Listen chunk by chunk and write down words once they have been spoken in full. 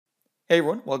Hey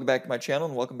everyone, welcome back to my channel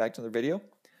and welcome back to another video.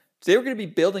 Today we're going to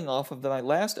be building off of my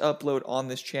last upload on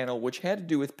this channel, which had to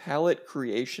do with pallet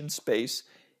creation space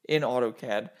in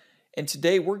AutoCAD. And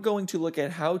today we're going to look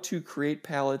at how to create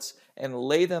pallets and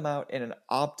lay them out in an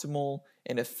optimal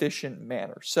and efficient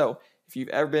manner. So if you've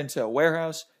ever been to a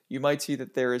warehouse, you might see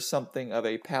that there is something of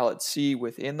a pallet C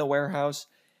within the warehouse.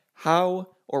 How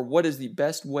or what is the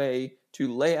best way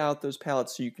to lay out those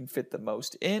pallets so you can fit the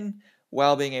most in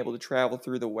while being able to travel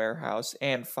through the warehouse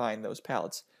and find those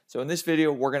pallets. So in this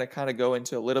video, we're going to kind of go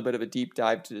into a little bit of a deep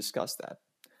dive to discuss that.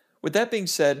 With that being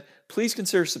said, please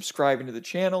consider subscribing to the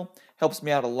channel. Helps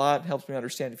me out a lot, helps me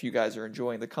understand if you guys are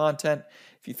enjoying the content.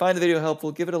 If you find the video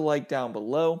helpful, give it a like down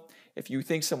below. If you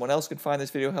think someone else could find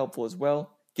this video helpful as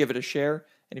well, give it a share.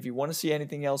 And if you want to see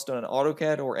anything else done in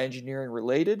AutoCAD or engineering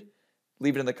related,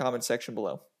 leave it in the comment section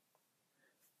below.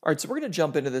 Alright, so we're going to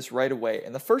jump into this right away,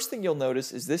 and the first thing you'll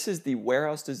notice is this is the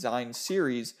Warehouse Design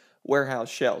Series warehouse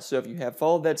shell. So if you have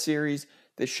followed that series,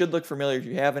 this should look familiar. If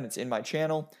you haven't, it's in my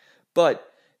channel.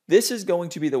 But this is going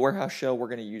to be the warehouse shell we're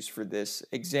going to use for this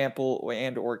example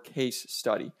and or case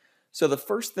study. So the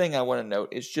first thing I want to note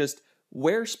is just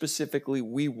where specifically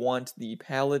we want the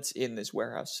pallets in this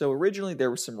warehouse. So originally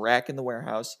there was some rack in the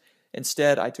warehouse.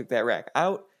 Instead, I took that rack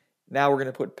out. Now we're going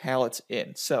to put pallets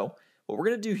in. So what we're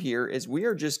going to do here is we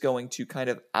are just going to kind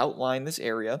of outline this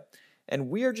area, and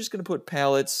we are just going to put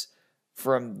pallets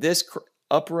from this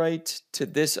upright to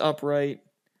this upright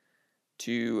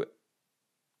to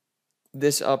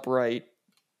this upright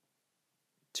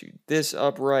to this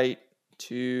upright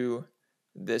to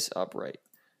this upright.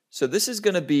 So this is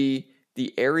going to be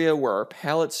the area where our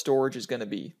pallet storage is going to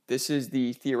be. This is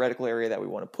the theoretical area that we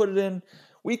want to put it in.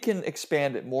 We can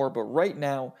expand it more, but right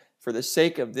now, for the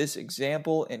sake of this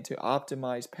example and to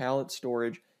optimize pallet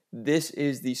storage, this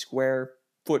is the square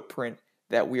footprint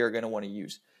that we are going to want to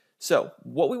use. So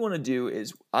what we want to do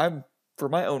is, for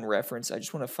my own reference, I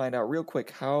just want to find out real quick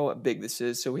how big this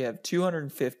is. So we have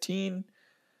 215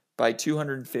 by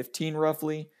 215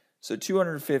 roughly. So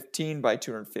 215 by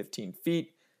 215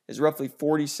 feet is roughly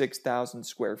 46,000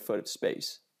 square foot of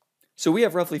space. So we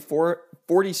have roughly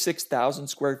 46,000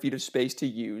 square feet of space to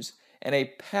use, and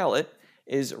a pallet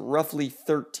is roughly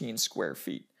 13 square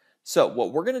feet. So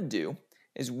what we're going to do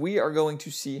is we are going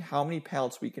to see how many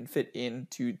pallets we can fit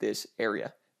into this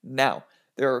area. Now,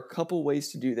 there are a couple ways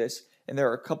to do this, and there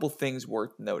are a couple things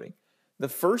worth noting. The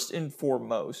first and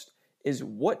foremost is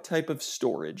what type of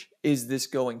storage is this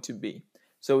going to be?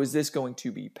 So is this going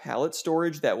to be pallet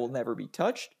storage that will never be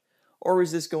touched? Or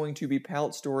is this going to be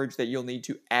pallet storage that you'll need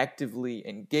to actively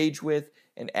engage with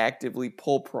and actively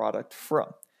pull product from?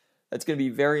 That's going to be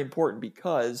very important,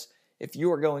 because if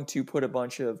you are going to put a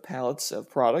bunch of pallets of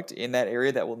product in that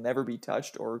area that will never be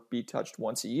touched or be touched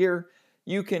once a year,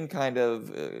 you can kind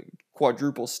of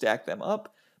quadruple stack them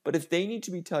up. But if they need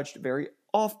to be touched very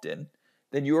often,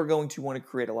 then you are going to want to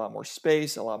create a lot more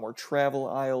space, a lot more travel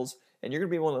aisles, and you're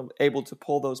going to be able to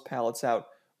pull those pallets out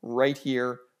right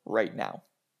here, right now.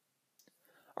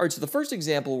 All right, so the first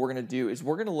example we're going to do is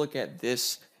we're going to look at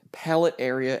this pallet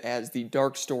area as the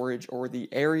dark storage, or the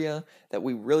area that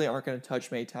we really aren't going to touch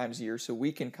many times a year, so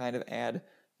we can kind of add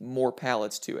more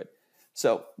pallets to it.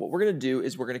 So what we're going to do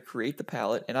is we're going to create the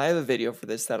pallet, and I have a video for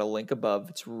this that I'll link above.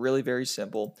 It's really very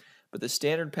simple, but the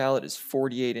standard pallet is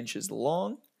 48 inches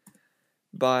long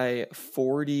by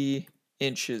 40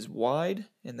 inches wide,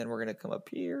 and then we're going to come up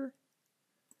here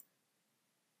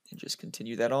and just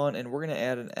continue that on, and we're going to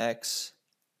add an X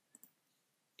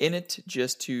in it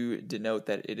just to denote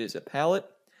that it is a pallet.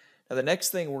 Now the next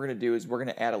thing we're going to do is we're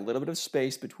going to add a little bit of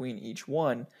space between each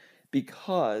one,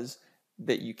 because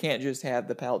that you can't just have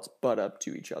the pallets butt up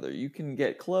to each other. You can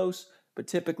get close, but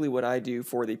typically what I do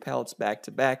for the pallets back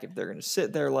to back, if they're going to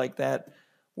sit there like that,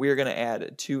 we're going to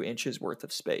add 2 inches worth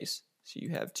of space. So you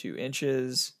have 2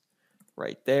 inches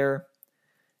right there.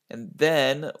 And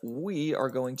then we are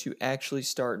going to actually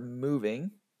start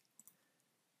moving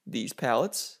these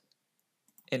pallets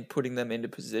and putting them into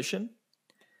position.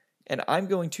 And I'm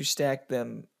going to stack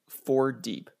them 4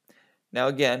 deep. Now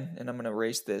again, and I'm going to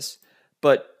erase this,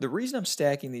 but the reason I'm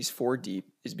stacking these 4 deep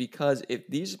is because if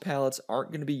these pallets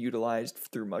aren't going to be utilized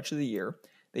through much of the year,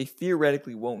 they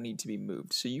theoretically won't need to be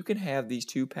moved. So you can have these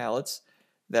 2 pallets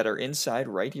that are inside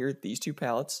right here, these 2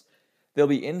 pallets. They'll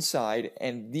be inside,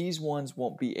 and these ones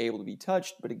won't be able to be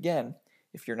touched. But again,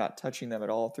 if you're not touching them at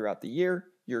all throughout the year,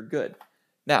 you're good.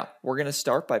 Now, we're going to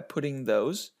start by putting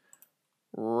those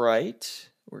right.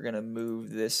 We're going to move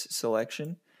this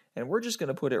selection, and we're just going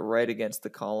to put it right against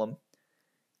the column.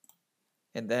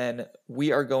 And then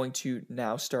we are going to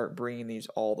now start bringing these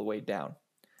all the way down.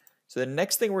 So the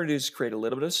next thing we're going to do is create a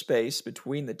little bit of space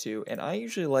between the two, and I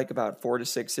usually like about 4 to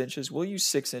 6 inches. We'll use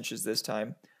 6 inches this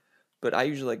time, but I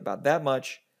usually like about that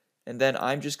much. And then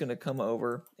I'm just going to come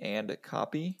over and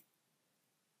copy.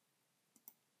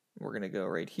 We're going to go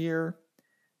right here,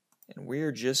 and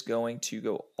we're just going to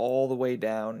go all the way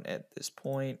down at this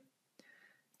point.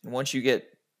 And once you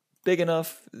get big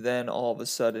enough, then all of a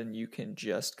sudden you can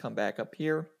just come back up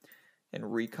here and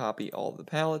recopy all of the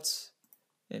pallets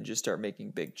and just start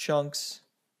making big chunks.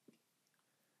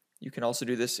 You can also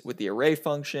do this with the array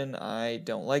function. I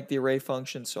don't like the array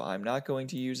function, so I'm not going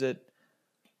to use it,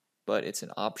 but it's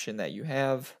an option that you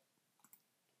have.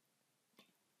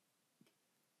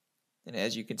 And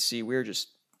as you can see, we're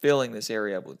just filling this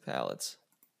area up with pallets.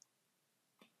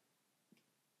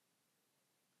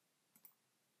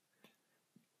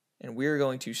 And we're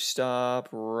going to stop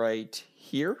right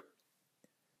here.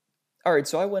 All right,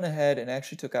 so I went ahead and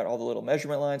actually took out all the little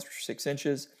measurement lines, which are 6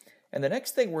 inches. And the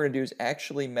next thing we're going to do is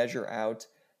actually measure out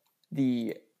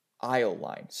the aisle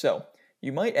line. So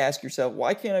you might ask yourself,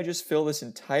 why can't I just fill this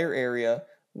entire area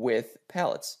with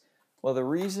pallets? Well, the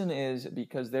reason is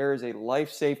because there is a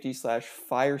life safety /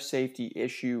 fire safety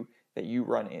issue that you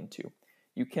run into.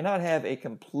 You cannot have a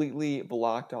completely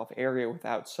blocked off area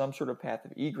without some sort of path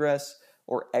of egress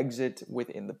or exit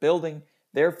within the building.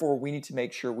 Therefore, we need to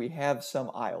make sure we have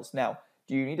some aisles. Now,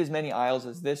 do you need as many aisles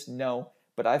as this? No,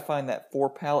 but I find that 4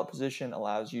 pallet position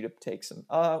allows you to take some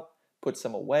up, put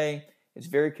some away. It's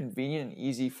very convenient and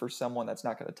easy for someone that's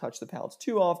not going to touch the pallets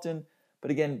too often,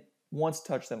 but again, wants to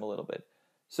touch them a little bit.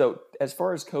 So as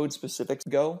far as code specifics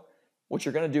go, what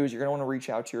you're going to do is you're going to want to reach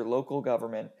out to your local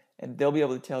government, and they'll be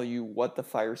able to tell you what the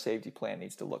fire safety plan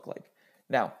needs to look like.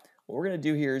 Now, what we're going to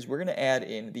do here is we're going to add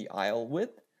in the aisle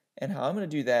width, and how I'm going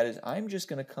to do that is I'm just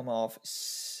going to come off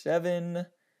 7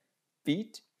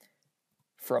 feet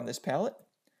from this pallet.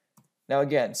 Now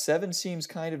again, 7 seems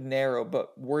kind of narrow,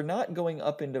 but we're not going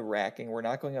up into racking, we're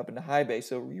not going up into high bay,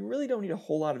 so you really don't need a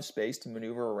whole lot of space to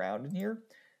maneuver around in here.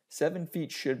 7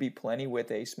 feet should be plenty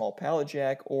with a small pallet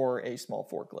jack or a small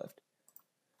forklift.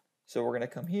 So we're going to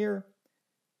come here,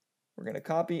 we're going to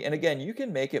copy, and again, you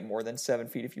can make it more than 7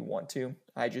 feet if you want to.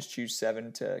 I just choose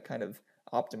 7 to kind of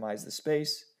optimize the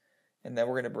space, and then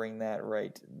we're going to bring that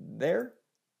right there.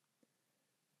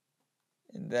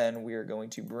 And then we are going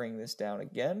to bring this down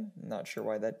again. I'm not sure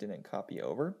why that didn't copy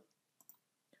over,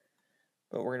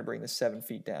 but we're going to bring the 7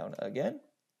 feet down again.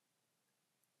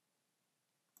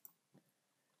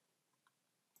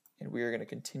 And we are going to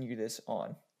continue this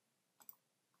on.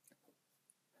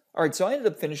 All right, so I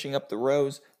ended up finishing up the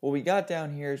rows. What we got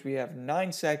down here is we have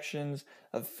 9 sections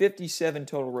of 57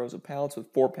 total rows of pallets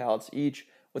with 4 pallets each.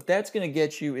 What that's going to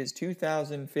get you is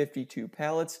 2,052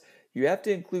 pallets. You have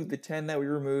to include the 10 that we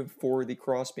removed for the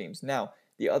cross beams. Now,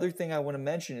 the other thing I want to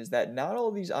mention is that not all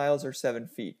of these aisles are 7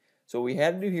 feet. So what we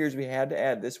had to do here is we had to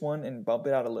add this one and bump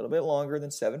it out a little bit longer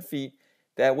than 7 feet.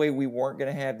 That way we weren't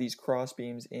going to have these cross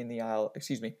beams in the aisle,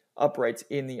 uprights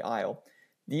in the aisle.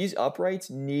 These uprights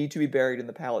need to be buried in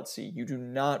the pallet seat. You do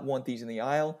not want these in the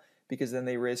aisle because then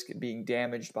they risk being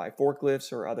damaged by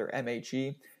forklifts or other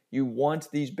MHE. You want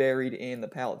these buried in the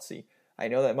pallet seat. I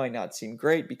know that might not seem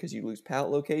great because you lose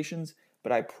pallet locations,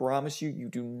 but I promise you, you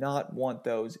do not want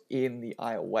those in the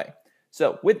aisle way.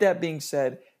 So with that being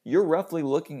said, you're roughly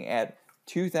looking at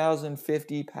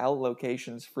 2,050 pallet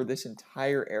locations for this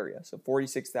entire area. So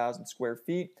 46,000 square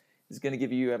feet is going to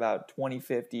give you about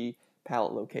 2,050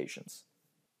 pallet locations.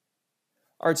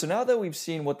 All right, so now that we've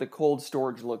seen what the cold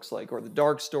storage looks like, or the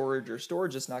dark storage, or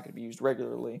storage that's not going to be used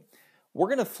regularly, we're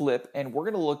going to flip and we're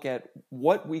going to look at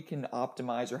what we can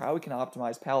optimize or how we can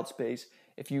optimize pallet space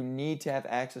if you need to have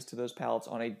access to those pallets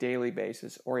on a daily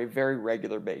basis or a very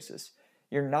regular basis.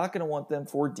 You're not going to want them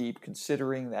for deep,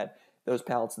 considering that those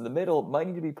pallets in the middle might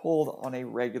need to be pulled on a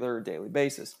regular daily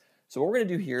basis. So what we're going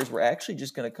to do here is we're actually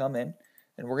just going to come in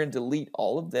and we're going to delete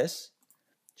all of this,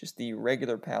 just the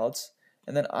regular pallets,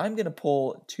 and then I'm going to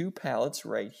pull 2 pallets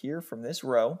right here from this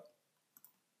row.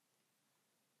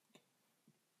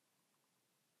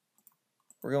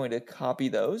 We're going to copy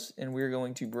those and we're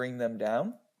going to bring them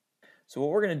down. So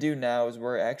what we're going to do now is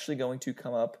we're actually going to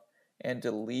come up and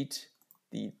delete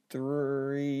the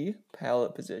 3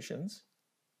 pallet positions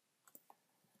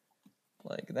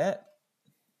like that.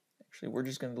 Actually, we're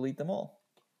just going to delete them all.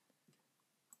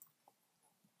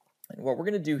 And what we're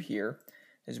going to do here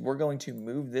is we're going to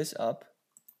move this up.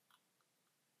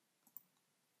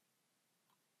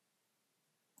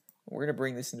 We're going to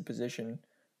bring this into position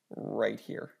right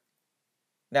here.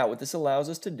 Now, what this allows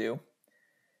us to do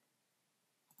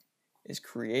is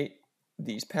create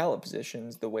these pallet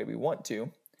positions the way we want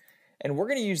to, and we're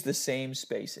going to use the same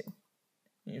spacing.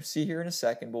 You'll see here in a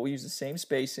second, but we'll use the same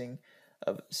spacing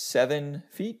of 7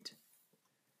 feet.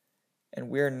 And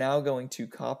we're now going to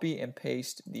copy and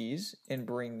paste these and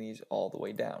bring these all the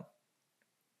way down.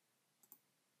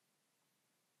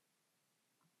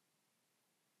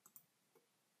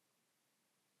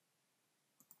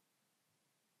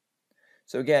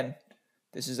 So again,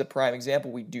 this is a prime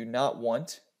example. We do not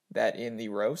want that in the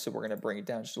row, so we're going to bring it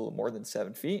down just a little more than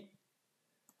 7 feet.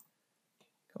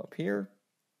 Go up here.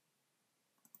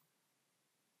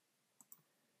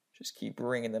 Just keep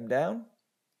bringing them down.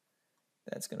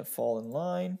 That's going to fall in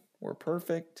line. We're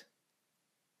perfect.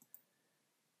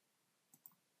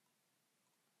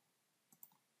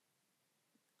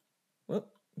 Whoop,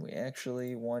 we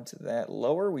actually want that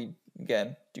lower. We,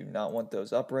 again, do not want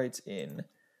those uprights in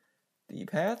the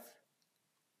path.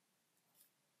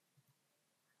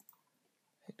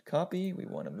 Hit copy. We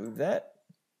want to move that.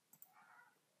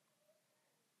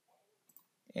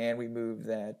 And we move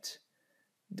that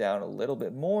down a little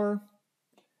bit more.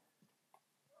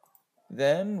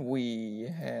 Then we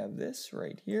have this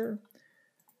right here.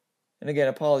 And again,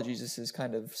 apologies, this is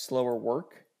kind of slower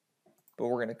work, but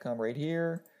we're going to come right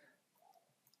here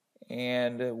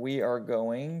and we are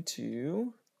going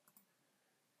to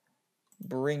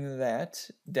bring that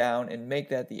down and make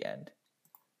that the end.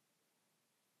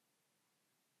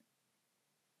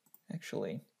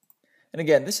 Actually, and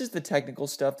again, this is the technical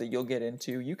stuff that you'll get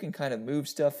into. You can kind of move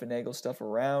stuff, finagle stuff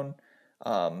around.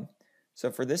 So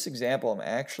for this example, I'm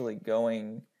actually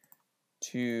going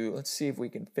to, let's see if we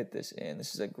can fit this in.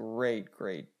 This is a great.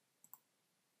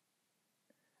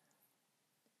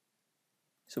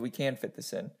 So we can fit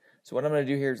this in. So what I'm going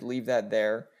to do here is leave that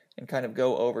there and kind of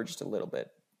go over just a little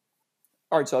bit.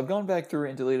 All right, so I've gone back through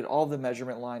and deleted all the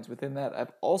measurement lines within that.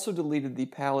 I've also deleted the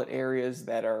pallet areas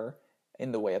that are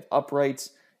in the way of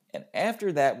uprights. And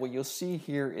after that, what you'll see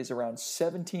here is around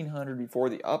 1,700 before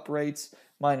the uprights,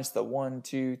 minus the 1,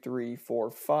 2, 3,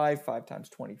 4, 5. 5 times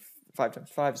 20, 5 times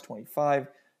 5 is 25.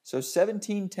 So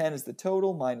 1,710 is the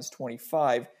total, minus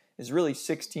 25 is really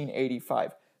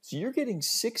 1,685. So you're getting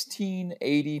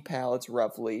 1,680 pallets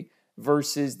roughly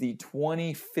versus the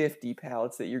 2,050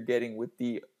 pallets that you're getting with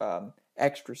the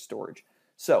extra storage.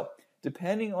 So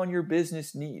depending on your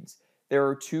business needs, there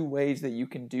are 2 ways that you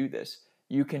can do this.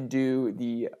 You can do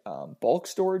the bulk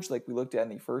storage like we looked at in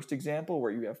the first example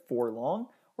where you have 4 long,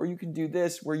 or you can do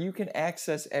this where you can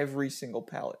access every single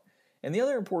pallet. And the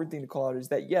other important thing to call out is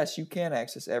that yes, you can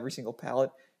access every single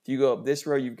pallet. If you go up this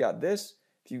row, you've got this.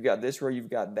 If you've got this row, you've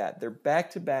got that. They're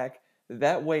back to back.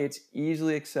 That way it's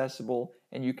easily accessible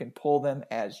and you can pull them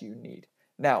as you need.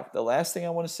 Now, the last thing I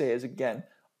want to say is, again,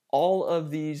 all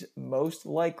of these, most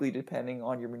likely, depending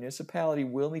on your municipality,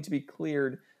 will need to be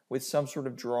cleared with some sort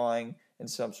of drawing and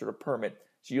some sort of permit.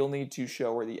 So you'll need to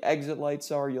show where the exit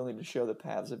lights are. You'll need to show the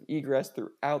paths of egress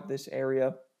throughout this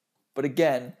area. But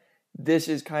again, this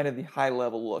is kind of the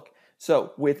high-level look.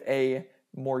 So with a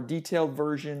more detailed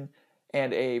version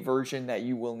and a version that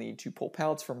you will need to pull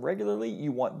pallets from regularly,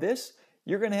 you want this.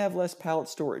 You're going to have less pallet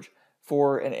storage.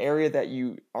 For an area that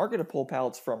you aren't going to pull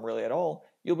pallets from really at all,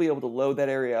 you'll be able to load that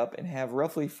area up and have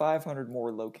roughly 500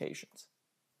 more locations.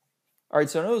 All right,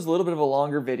 so I know it was a little bit of a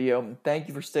longer video. Thank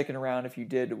you for sticking around if you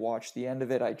did watch the end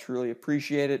of it. I truly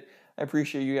appreciate it. I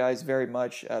appreciate you guys very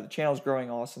much. The channel's growing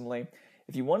awesomely.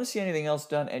 If you want to see anything else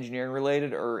done engineering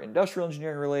related or industrial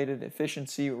engineering related,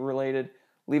 efficiency related,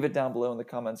 leave it down below in the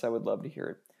comments. I would love to hear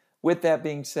it. With that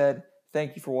being said,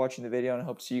 thank you for watching the video, and I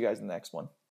hope to see you guys in the next one.